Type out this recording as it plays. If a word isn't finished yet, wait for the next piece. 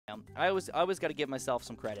I always got to give myself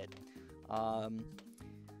some credit.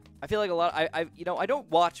 I feel like a lot. I don't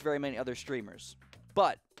watch very many other streamers,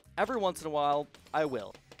 but every once in a while I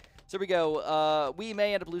will. So here we go. We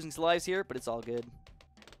may end up losing some lives here, but it's all good.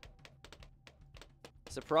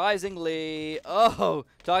 Surprisingly, oh,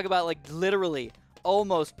 talk about like literally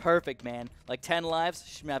almost perfect, man. Like 10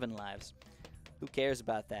 lives, 11 lives. Who cares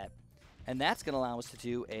about that? And that's gonna allow us to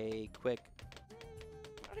do a quick.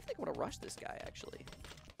 I don't think I want to rush this guy actually.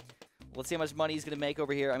 Let's see how much money he's going to make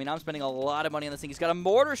over here. I mean, I'm spending a lot of money on this thing. He's got a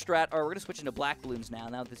mortar strat. Or we're going to switch into black balloons now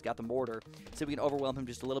that he's got the mortar. So we can overwhelm him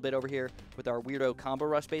just a little bit over here with our weirdo combo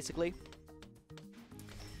rush, basically.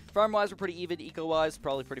 Farm-wise, we're pretty even. Eco-wise,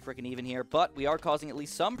 probably pretty freaking even here. But we are causing at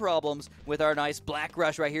least some problems with our nice black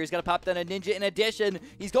rush right here. He's got to pop down a ninja in addition.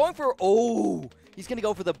 He's going for... Oh! He's going to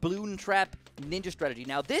go for the balloon trap ninja strategy.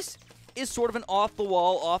 Now, this is sort of an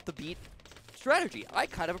off-the-wall, off-the-beat strategy. I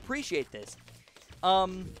kind of appreciate this.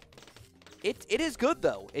 It is good,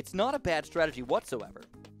 though. It's not a bad strategy whatsoever.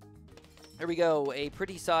 Here we go. A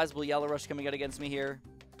pretty sizable yellow rush coming out against me here.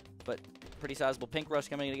 But pretty sizable pink rush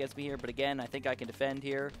coming in against me here. But again, I think I can defend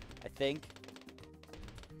here. I think.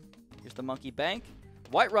 Here's the monkey bank.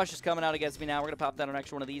 White rush is coming out against me now. We're going to pop down an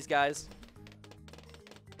extra one of these guys.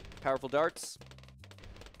 Powerful darts.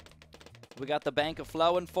 We got the bank of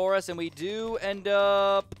flowing for us. And we do end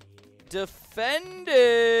up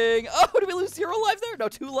defending. Oh, did we lose 0 lives there? No,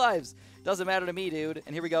 2 lives. Doesn't matter to me, dude.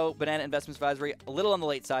 And here we go. Banana Investments Advisory. A little on the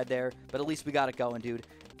late side there, but at least we got it going, dude.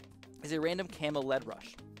 Is a random camo lead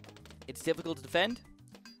rush. It's difficult to defend.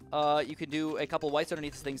 You can do a couple whites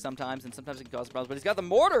underneath this thing sometimes, and sometimes it can cause problems. But he's got the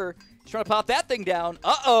mortar. He's trying to pop that thing down.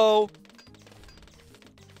 Uh-oh.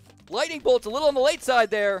 Lightning bolt's a little on the late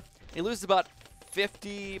side there. He loses about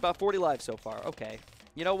 40 lives so far. Okay.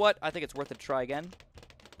 You know what? I think it's worth it to try again.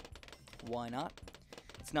 Why not?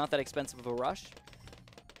 It's not that expensive of a rush.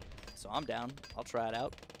 So I'm down. I'll try it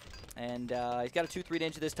out. And he's got a 2-3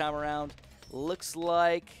 ninja this time around. Looks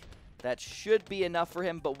like that should be enough for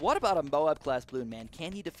him. But what about a Moab class balloon, man?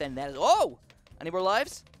 Can he defend that? Oh! Any more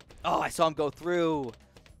lives? Oh, I saw him go through.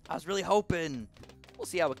 I was really hoping. We'll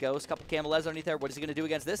see how it goes. Couple camelets underneath there. What is he going to do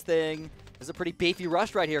against this thing? This is a pretty beefy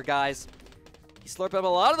rush right here, guys. He's slurping up a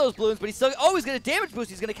lot of those balloons, but he's still... Oh, he's going to damage boost.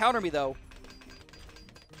 He's going to counter me, though.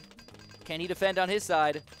 Can he defend on his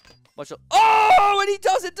side? Oh, and he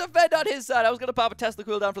doesn't defend on his side. I was going to pop a Tesla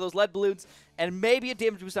cooldown for those lead balloons and maybe a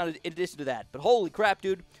damage boost in addition to that. But holy crap,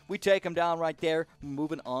 dude. We take him down right there.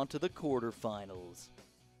 Moving on to the quarterfinals.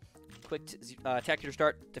 Quick tactical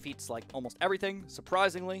start. Defeats like almost everything,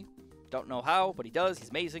 surprisingly. Don't know how, but he does. He's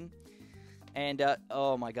amazing. And,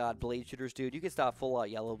 oh my god, blade shooters, dude. You can stop full-out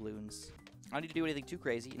yellow balloons. I don't need to do anything too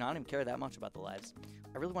crazy. You know, I don't even care that much about the lives.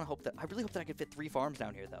 I really hope that I can fit 3 farms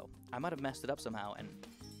down here, though. I might have messed it up somehow, and...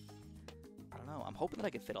 I don't know. I'm hoping that I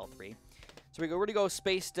could fit all 3. So we're going to go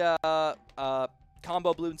spaced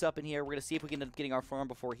combo balloons up in here. We're going to see if we can end up getting our farm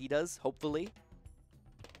before he does, hopefully.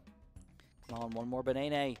 Come on, one more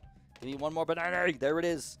banana. Give me one more banana. There it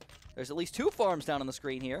is. There's at least 2 farms down on the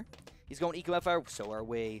screen here. He's going Eco Fire. So are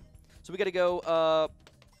we. So we got to go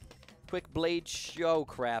quick blade show.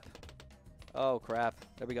 Crap. Oh, crap.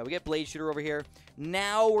 There we go. We get blade shooter over here.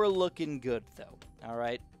 Now we're looking good, though. All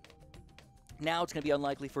right. Now it's going to be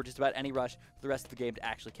unlikely for just about any rush for the rest of the game to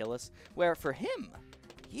actually kill us. Where for him,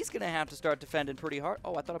 he's going to have to start defending pretty hard.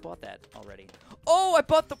 Oh, I thought I bought that already. Oh, I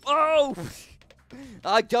bought the... Oh!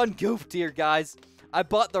 I done goofed here, guys. I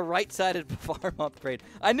bought the right-sided farm upgrade.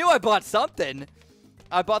 I knew I bought something.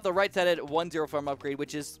 I bought the right-sided 1-0 farm upgrade,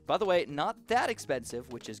 which is, by the way, not that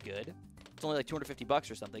expensive, which is good. It's only like 250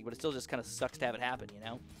 bucks or something, but it still just kind of sucks to have it happen, you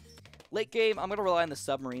know? Late game, I'm going to rely on the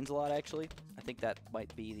submarines a lot, actually. I think that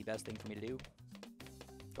might be the best thing for me to do.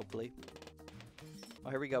 Hopefully. Oh,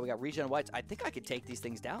 here we go. We got regen whites. I think I could take these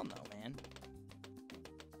things down, though, man.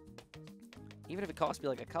 Even if it costs me,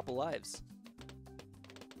 like, a couple lives.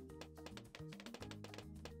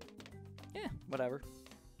 Yeah, whatever.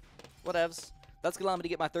 Whatevs. That's going to allow me to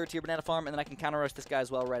get my 3rd tier banana farm, and then I can counter-rush this guy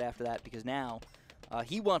as well right after that, because now...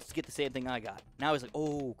 he wants to get the same thing I got. Now he's like,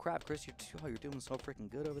 oh, crap, Chris, you're doing so freaking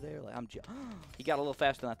good over there. Like, he got a little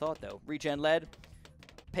faster than I thought, though. Regen lead.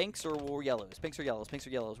 Pinks or yellows? Pinks or yellows? Pinks or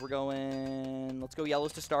yellows? We're going... Let's go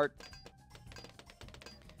yellows to start.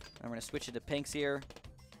 I'm going to switch it to pinks here.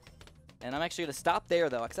 And I'm actually going to stop there,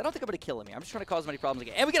 though, because I don't think I'm going to kill him here. I'm just trying to cause as many problems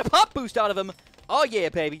again. And we get a pop boost out of him. Oh, yeah,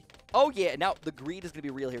 baby. Oh, yeah. Now, the greed is going to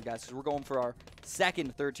be real here, guys, because we're going for our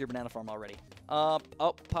 2nd 3rd tier banana farm already. Oh,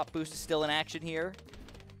 pop boost is still in action here.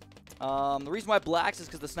 The reason why blacks is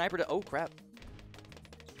because the sniper... Oh, crap.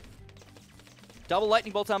 Double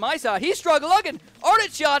lightning bolts on my side. He's struggling.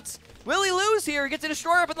 Ardent shots. Will he lose here? He gets a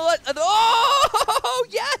destroyer up in the... Oh,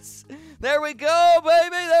 yes! There we go,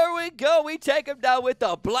 baby. There we go. We take him down with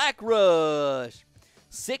the Black Rush.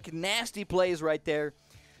 Sick, nasty plays right there.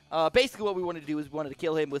 Basically, what we wanted to do is we wanted to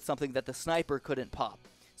kill him with something that the sniper couldn't pop.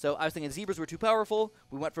 So I was thinking zebras were too powerful.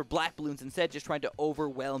 We went for black balloons instead, just trying to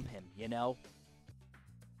overwhelm him, you know?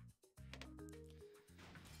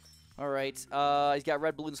 All right. He's got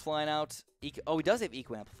red balloons flying out. Oh, he does have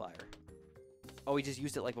Eco Amplifier. Oh, he just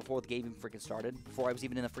used it like before the game even freaking started. Before I was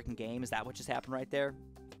even in the freaking game. Is that what just happened right there?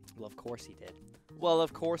 Well, of course he did. Well,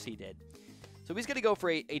 of course he did. So he's going to go for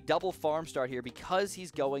a double farm start here because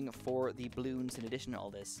he's going for the balloons in addition to all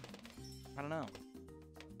this. I don't know.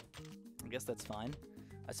 I guess that's fine.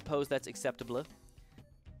 I suppose that's acceptable.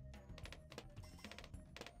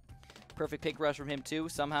 Perfect pink rush from him, too.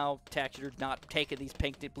 Somehow, Taxuter's not taking these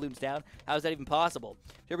pink balloons down. How is that even possible?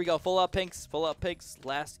 Here we go. Full up pinks. Full up pinks.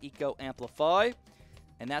 Last Eco Amplify.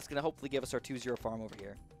 And that's going to hopefully give us our 2-0 farm over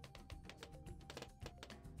here.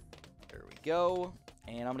 There we go.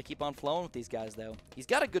 And I'm going to keep on flowing with these guys, though. He's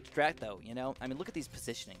got a good strat, though, you know? I mean, look at these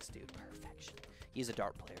positionings, dude. Perfection. He's a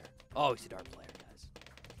dart player. Oh, he's a dart player, guys.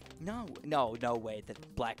 No way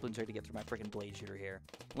that black balloons are going to get through my freaking blade shooter here.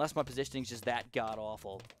 Unless my positioning's just that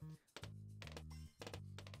god-awful.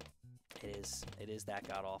 It is that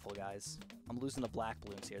god-awful, guys. I'm losing the black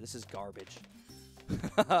balloons here. This is garbage.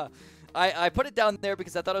 I put it down there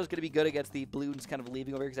because I thought it was going to be good against the balloons kind of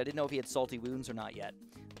leaving over here because I didn't know if he had salty wounds or not yet.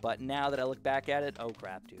 But now that I look back at it, oh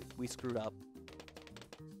crap, dude. We screwed up.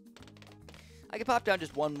 I could pop down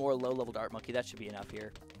just one more low-level dart monkey. That should be enough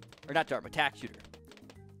here. Or not dart, but tack shooter.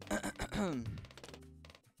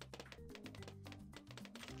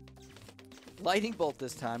 Lightning bolt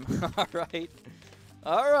this time. All right.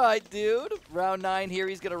 All right, dude. Round 9 here.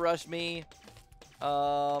 He's going to rush me.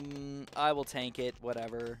 I will tank it.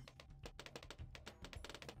 Whatever.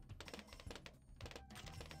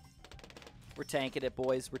 We're tanking it,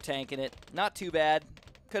 boys. We're tanking it. Not too bad.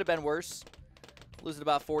 Could have been worse. Losing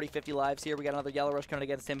about 40, 50 lives here. We got another yellow rush coming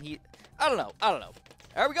against him. I don't know.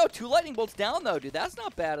 There we go. 2 lightning bolts down, though, dude. That's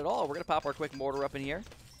not bad at all. We're going to pop our quick mortar up in here.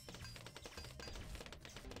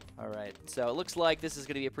 All right. So it looks like this is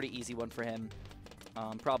going to be a pretty easy one for him.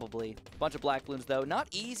 Probably. Bunch of black balloons, though. Not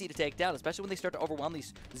easy to take down, especially when they start to overwhelm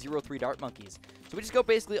these 0-3 dart monkeys. So we just go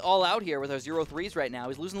basically all out here with our 0-3s right now.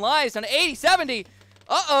 He's losing lives on 80, 70.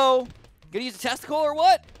 Uh-oh. Gonna use a testicle or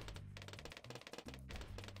what?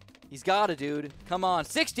 He's got it, dude. Come on.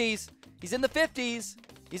 60s. He's in the 50s.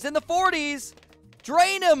 He's in the 40s.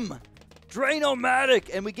 Drain him. Drain-o-matic.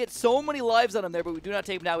 And we get so many lives on him there, but we do not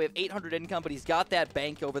take him down. We have 800 income, but he's got that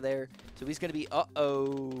bank over there. So he's going to be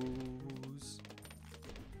uh-ohs.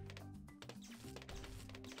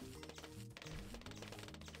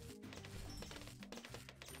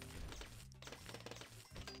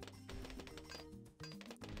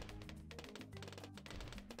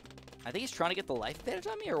 I think he's trying to get the life advantage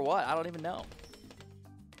on me or what? I don't even know.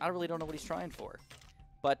 I really don't know what he's trying for.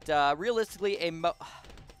 But realistically,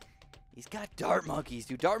 he's got dart monkeys,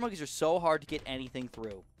 dude. Dart monkeys are so hard to get anything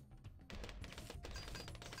through.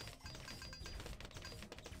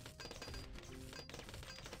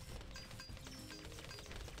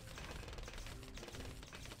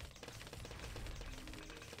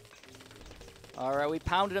 All right, we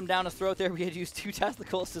pounded him down his throat there. We had to use 2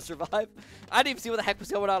 testicles to survive. I didn't even see what the heck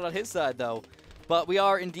was going on his side, though. But we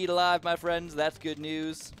are indeed alive, my friends. That's good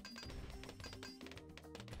news.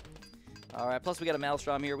 All right, plus we got a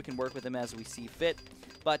Maelstrom here. We can work with him as we see fit.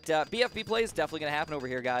 But BFB play is definitely going to happen over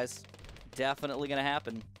here, guys. Definitely going to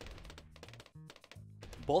happen.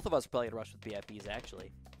 Both of us are probably going to rush with BFBs,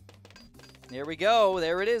 actually. There we go.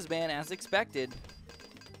 There it is, man, as expected.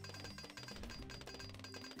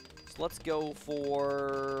 So let's go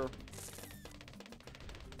for...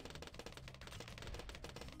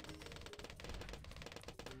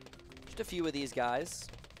 just a few of these guys.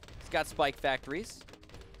 He's got spike factories.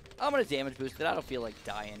 I'm going to damage boost it. I don't feel like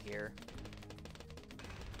dying here.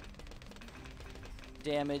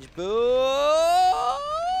 Damage boost.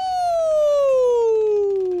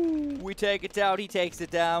 We take it down. He takes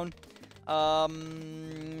it down.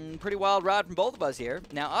 Pretty wild ride from both of us here.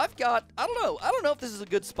 Now, I've got... I don't know if this is a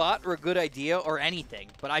good spot or a good idea or anything.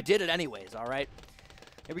 But I did it anyways, all right?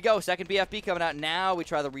 Here we go. Second BFB coming out. Now we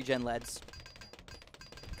try the regen leads.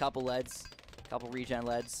 Couple leads. Couple regen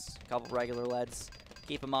leads. Couple regular leads.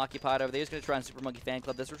 Keep him occupied over there. He's going to try and Super Monkey Fan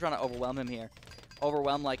Club this. We're trying to overwhelm him here.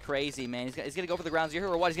 Overwhelm like crazy, man. He's going to go for the ground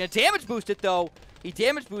zero or what? He's going to damage boost it, though. He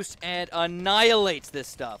damage boosts and annihilates this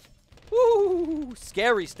stuff. Woo!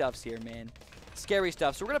 Scary stuff's here, man. Scary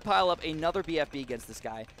stuff. So we're going to pile up another BFB against this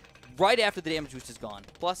guy right after the damage boost is gone.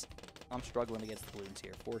 Plus, I'm struggling against the balloons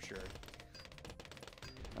here, for sure.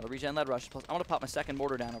 Another regen lead rush. Plus, I want to pop my second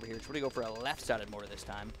mortar down over here. So we're going to go for a left-sided mortar this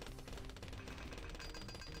time.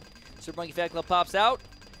 Super Monkey Fan Club pops out.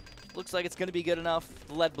 Looks like it's going to be good enough.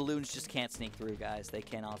 The lead balloons just can't sneak through, guys. They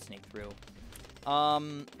cannot sneak through.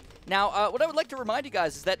 Now, what I would like to remind you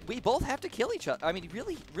guys is that we both have to kill each other. I mean,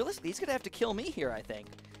 realistically, he's going to have to kill me here, I think.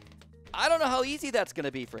 I don't know how easy that's going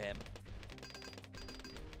to be for him.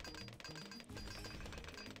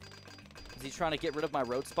 Is he trying to get rid of my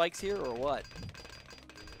road spikes here, or what?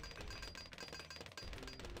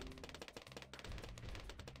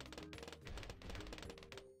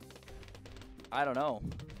 I don't know.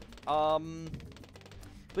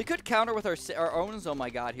 We could counter with our own Oh My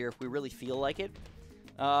God here if we really feel like it.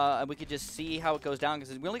 And we could just see how it goes down,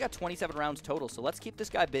 because we only got 27 rounds total. So let's keep this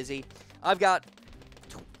guy busy. I've got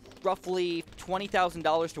roughly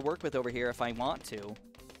 $20,000 to work with over here if I want to. And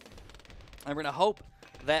we're going to hope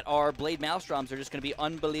that our Blade Maelstroms are just going to be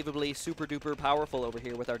unbelievably super-duper powerful over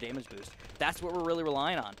here with our damage boost. That's what we're really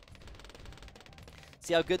relying on.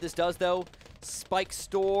 See how good this does, though? Spike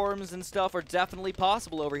storms and stuff are definitely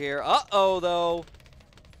possible over here. Uh-oh, though.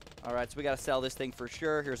 All right, so we got to sell this thing for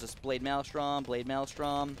sure. Here's this Blade Maelstrom, Blade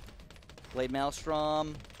Maelstrom, Blade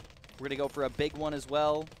Maelstrom. We're going to go for a big one as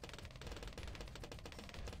well.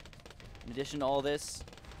 In addition to all this.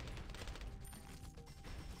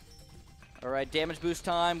 All right, damage boost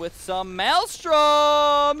time with some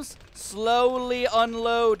Maelstroms. Slowly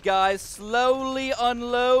unload, guys. Slowly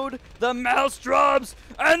unload the Maelstroms.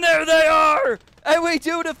 And there they are. And we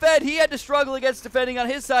do defend. He had to struggle against defending on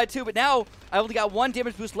his side, too. But now I only got one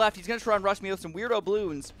damage boost left. He's going to try and rush me with some weirdo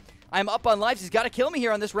Bloons. I'm up on lives. He's got to kill me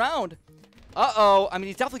here on this round. Uh-oh. I mean,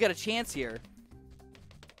 he's definitely got a chance here.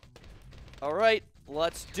 All right.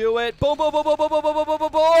 Let's do it. Boom, boom, boom, boom, boom, boom, boom, boom, boom,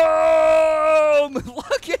 boom, boom.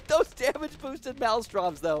 Look at those damage boosted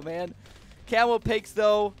Maelstroms, though, man. Camo Pigs,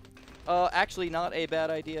 though. Actually, not a bad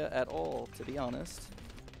idea at all, to be honest.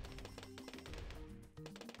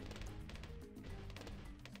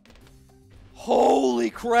 Holy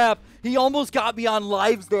crap. He almost got me on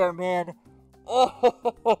lives there, man.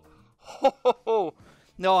 Oh.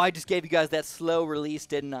 No, I just gave you guys that slow release,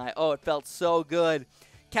 didn't I? Oh, it felt so good.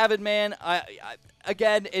 Kevin, man,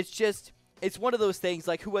 again, it's one of those things,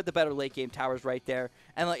 like, who had the better late game towers right there?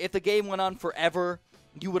 And, like, if the game went on forever,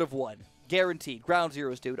 you would have won. Guaranteed. Ground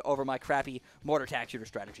zeros, dude, over my crappy mortar attack shooter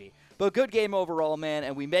strategy. But good game overall, man,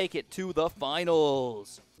 and we make it to the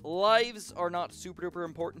finals. Lives are not super duper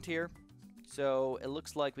important here, so it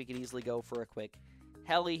looks like we could easily go for a quick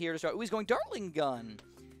heli here to start. Ooh, he's going Dartling Gun.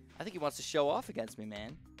 I think he wants to show off against me,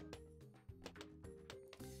 man.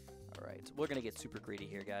 All right, we're going to get super greedy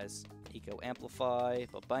here, guys. Eco Amplify,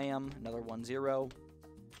 ba-bam, another 1-0.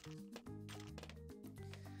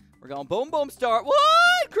 We're going boom, boom, start. What?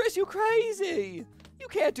 Chris, you crazy. You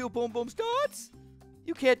can't do boom, boom starts.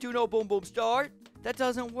 You can't do no boom, boom start. That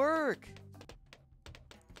doesn't work.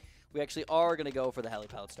 We actually are going to go for the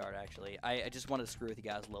helipad start, actually. I just wanted to screw with you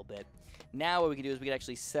guys a little bit. Now what we can do is we can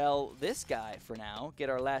actually sell this guy for now, get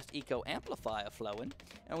our last Eco Amplify flowing,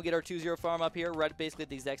 and we'll get our 2-0 farm up here right basically at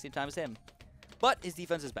the exact same time as him. But his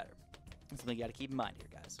defense is better. That's something you got to keep in mind here,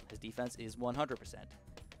 guys. His defense is 100%.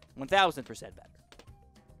 1,000% better.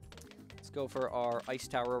 Let's go for our ice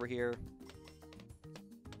tower over here.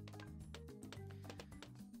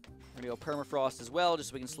 We're going to go permafrost as well,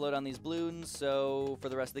 just so we can slow down these Bloons. So for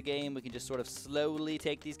the rest of the game, we can just sort of slowly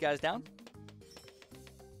take these guys down.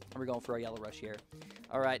 And we're going for our yellow rush here.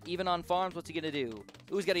 All right, even on farms, what's he going to do?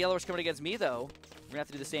 Ooh, he's got a yellow rush coming against me, though. We're going to have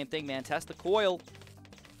to do the same thing, man. Test the coil.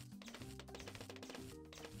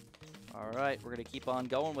 All right, we're going to keep on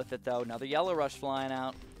going with it, though. Another yellow rush flying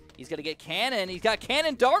out. He's going to get cannon. He's got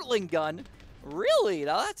cannon Dartling Gun. Really?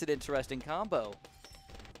 Now that's an interesting combo.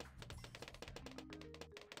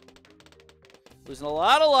 Losing a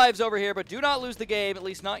lot of lives over here, but do not lose the game, at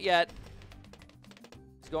least not yet.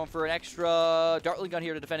 He's going for an extra Dartling Gun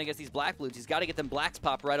here to defend against these black Bloons. He's got to get them blacks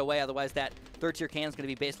pop right away, otherwise that third-tier cannon is going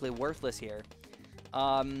to be basically worthless here.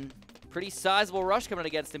 Pretty sizable rush coming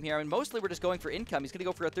against him here. I mean, mostly we're just going for income. He's going to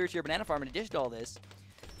go for a third-tier banana farm in addition to all this.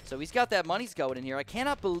 So he's got that money's going in here. I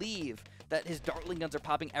cannot believe that his Dartling Guns are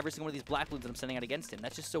popping every single one of these black Bloons that I'm sending out against him.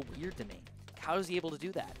 That's just so weird to me. How is he able to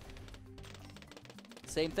do that?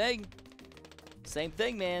 Same thing. Same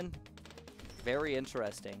thing, man. Very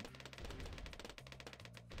interesting.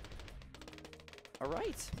 All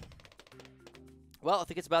right. Well, I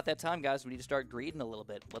think it's about that time, guys. We need to start greeding a little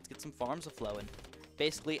bit. Let's get some farms a-flowing.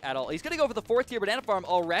 Basically at all. He's going to go for the 4th-tier banana farm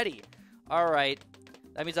already. All right.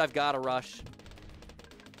 That means I've got to rush.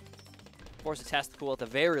 Force a test cool at the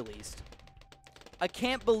very least. I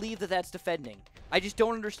can't believe that that's defending. I just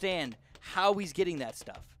don't understand how he's getting that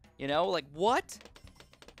stuff. You know? Like, what?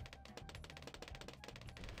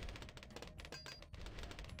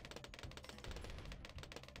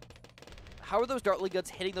 How are those Dartling guns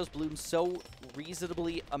hitting those balloons so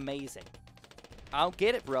reasonably amazing? I don't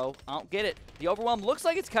get it, bro. I don't get it. The Overwhelm looks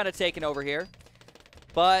like it's kind of taking over here,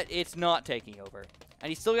 but it's not taking over. And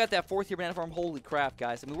he's still got that 4th-tier banana farm. Holy crap,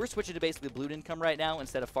 guys. I mean, we're switching to basically balloon income right now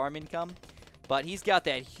instead of farm income, but he's got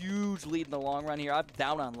that huge lead in the long run here. I'm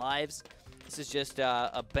down on lives. This is just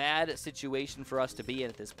a bad situation for us to be in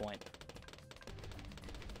at this point.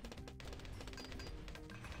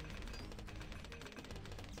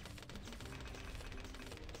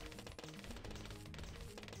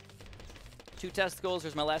 Two testicles.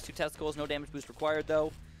 There's my last 2 testicles. No damage boost required,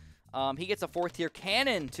 though. He gets a 4th-tier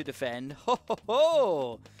cannon to defend. Ho, ho,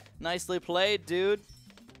 ho! Nicely played, dude.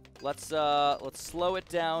 Let's slow it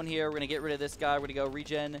down here. We're going to get rid of this guy. We're going to go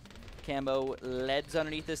regen camo leads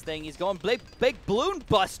underneath this thing. He's going big balloon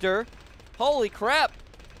buster. Holy crap.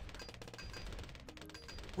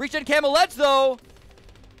 Regen camo leads, though.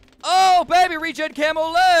 Oh, baby, regen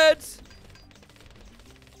camo leads.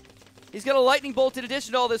 He's got a lightning bolt in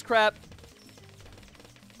addition to all this crap.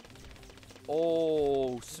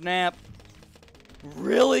 Oh, snap.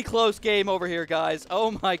 Really close game over here, guys.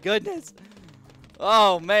 Oh, my goodness.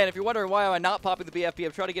 Oh, man. If you're wondering why I'm not popping the BFB,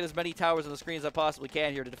 I'm trying to get as many towers on the screen as I possibly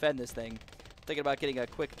can here to defend this thing. Thinking about getting a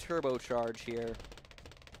quick turbocharge here.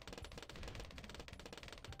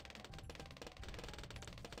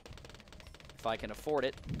 If I can afford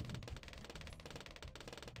it.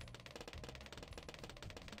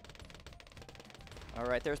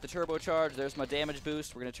 Alright, there's the turbocharge. There's my damage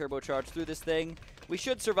boost. We're going to turbocharge through this thing. We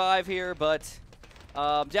should survive here, but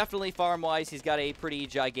definitely farm-wise, he's got a pretty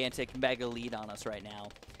gigantic mega lead on us right now.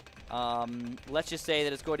 Let's just say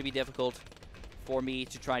that it's going to be difficult for me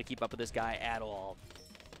to try to keep up with this guy at all.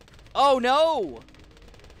 Oh, no!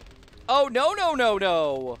 Oh, no, no, no,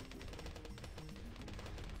 no!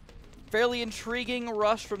 Fairly intriguing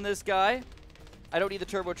rush from this guy. I don't need the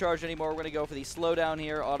turbocharge anymore. We're going to go for the slowdown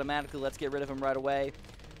here automatically. Let's get rid of him right away.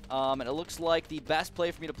 And it looks like the best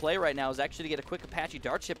play for me to play right now is actually to get a quick Apache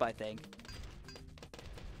Dartship, I think.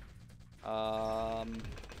 All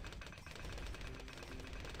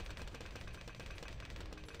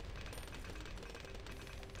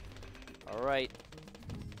right.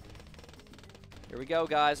 Here we go,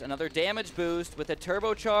 guys. Another damage boost with a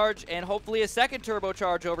turbocharge and hopefully a second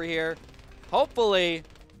turbocharge over here. Hopefully.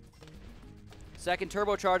 Second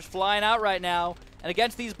turbocharge flying out right now. And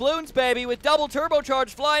against these Bloons, baby, with double turbocharge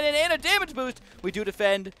flying in and a damage boost, we do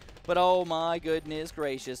defend. But oh my goodness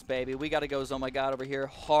gracious, baby. We got to go, oh my god, over here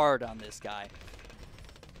hard on this guy.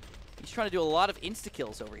 He's trying to do a lot of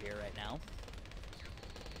insta-kills over here right now.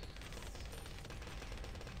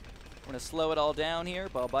 We're going to slow it all down here.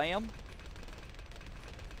 Ba-bam.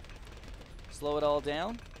 Slow it all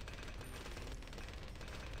down.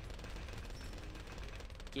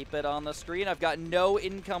 Keep it on the screen. I've got no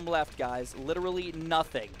income left, guys. Literally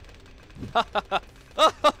nothing. The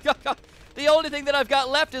only thing that I've got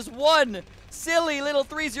left is one silly little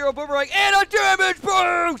 3-0 boomerang and a damage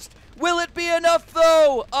boost! Will it be enough,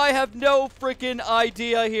 though? I have no freaking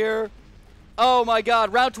idea here. Oh, my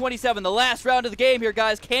God. Round 27, the last round of the game here,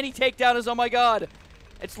 guys. Can he take down his oh, my God?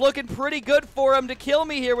 It's looking pretty good for him to kill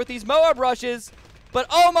me here with these Moab rushes. But,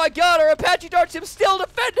 oh, my God, our Apache Dartship still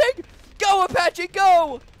defending! Go, Apache,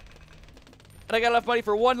 go! And I got enough money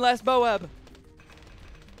for one last Moab.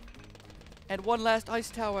 And one last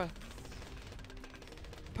ice tower.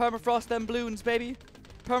 Permafrost them Bloons, baby.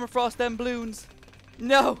 Permafrost them Bloons.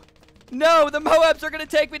 No. No, the Moabs are going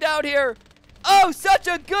to take me down here. Oh, such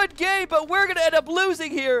a good game, but we're going to end up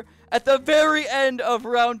losing here at the very end of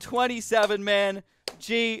round 27, man.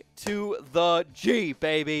 G to the G,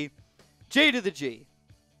 baby. G to the G.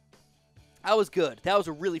 That was good. That was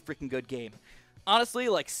a really freaking good game. Honestly,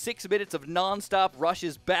 like 6 minutes of non-stop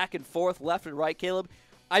rushes back and forth, left and right, Caleb.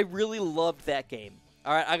 I really loved that game.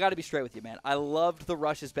 All right, I got to be straight with you, man. I loved the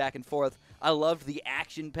rushes back and forth. I loved the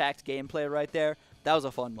action-packed gameplay right there. That was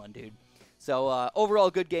a fun one, dude. So, overall,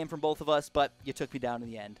 good game from both of us, but you took me down in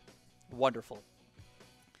the end. Wonderful.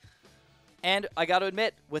 And I got to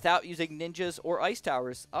admit, without using ninjas or ice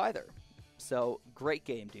towers either. So, great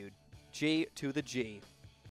game, dude. G to the G.